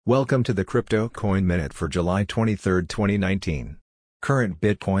Welcome to the Crypto Coin Minute for July 23, 2019. Current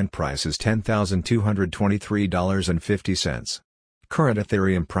Bitcoin price is $10,223.50. Current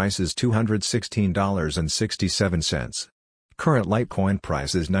Ethereum price is $216.67. Current Litecoin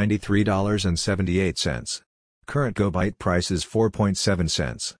price is $93.78. Current GoByte price is 4.7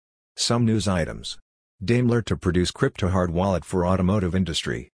 cents. Some news items. Daimler to produce crypto hard wallet for automotive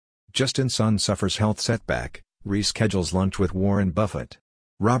industry. Justin Sun suffers health setback, reschedules lunch with Warren Buffett.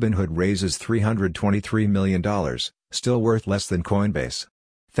 Robinhood raises $323 million, still worth less than Coinbase.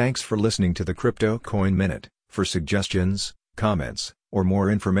 Thanks for listening to the Crypto Coin Minute. For suggestions, comments, or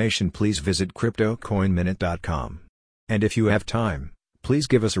more information, please visit cryptocoinminute.com. And if you have time, please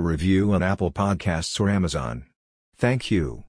give us a review on Apple Podcasts or Amazon. Thank you.